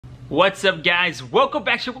What's up, guys? Welcome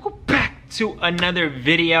back to another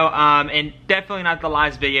video, and definitely not the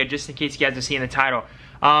last video, just in case you guys have seen the title.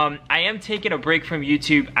 I am taking a break from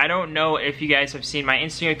YouTube. I don't know if you guys have seen my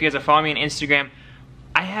Instagram. If you guys are following me on Instagram,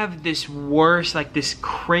 I have this worst, like this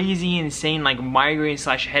crazy, insane, like migraine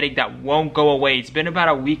slash headache that won't go away. It's been about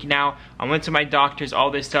a week now. I went to my doctors,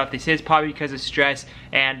 all this stuff. They say it's probably because of stress,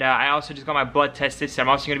 and I also just got my blood tested, so I'm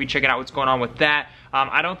also going to be checking out what's going on with that.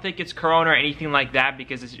 I don't think it's corona or anything like that,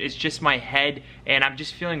 because it's just my head, and I'm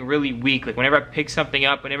just feeling really weak. Like whenever I pick something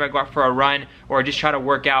up, whenever I go out for a run or just try to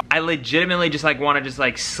work out, I legitimately just like want to just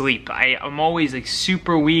like sleep. I'm always like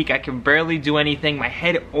super weak. I can barely do anything. My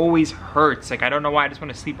head always hurts. Like I don't know why, I just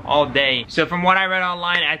want to sleep all day. So from what I read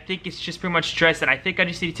online, I think it's just pretty much stress, and I think I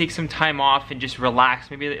just need to take some time off and just relax.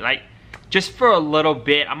 Maybe like just for a little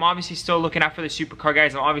bit. I'm obviously still looking out for the supercar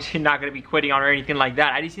guys. I'm obviously not going to be quitting on or anything like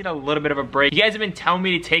that. I just need a little bit of a break. You guys have been telling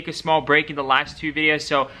me to take a small break in the last two videos,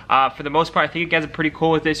 so for the most part, I think you guys are pretty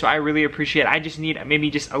cool with this, so I really appreciate it. I just need maybe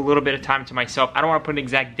just a little bit of time to myself. I don't want to put an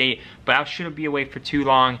exact date, but I shouldn't be away for too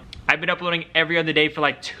long. I've been uploading every other day for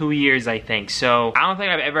like 2 years, I think. So I don't think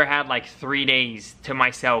I've ever had like 3 days to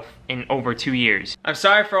myself in over 2 years. I'm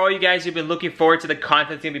sorry for all you guys who've been looking forward to the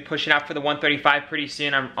content that's gonna be pushing out for the 135 pretty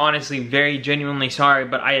soon. I'm honestly very genuinely sorry,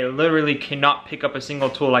 but I literally cannot pick up a single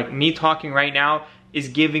tool. Like me talking right now is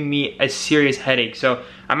giving me a serious headache. So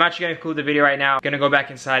I'm actually gonna conclude the video right now. I'm gonna go back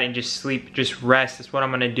inside and just sleep, just rest. That's what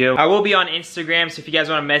I'm gonna do. I will be on Instagram, so if you guys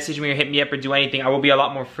wanna message me or hit me up or do anything, I will be a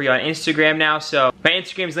lot more free on Instagram now. So my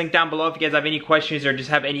Instagram is linked down below if you guys have any questions or just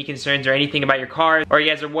have any concerns or anything about your cars, or you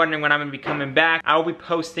guys are wondering when I'm gonna be coming back. I will be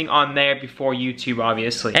posting on there before YouTube,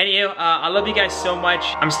 obviously. Anyway, I love you guys so much.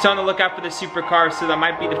 I'm still on the lookout for the supercar, so that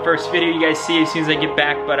might be the first video you guys see as soon as I get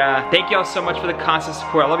back. But thank you all so much for the constant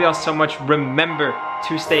support. I love you all so much. Remember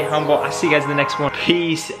to stay humble. I'll see you guys in the next one.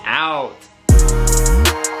 Peace out.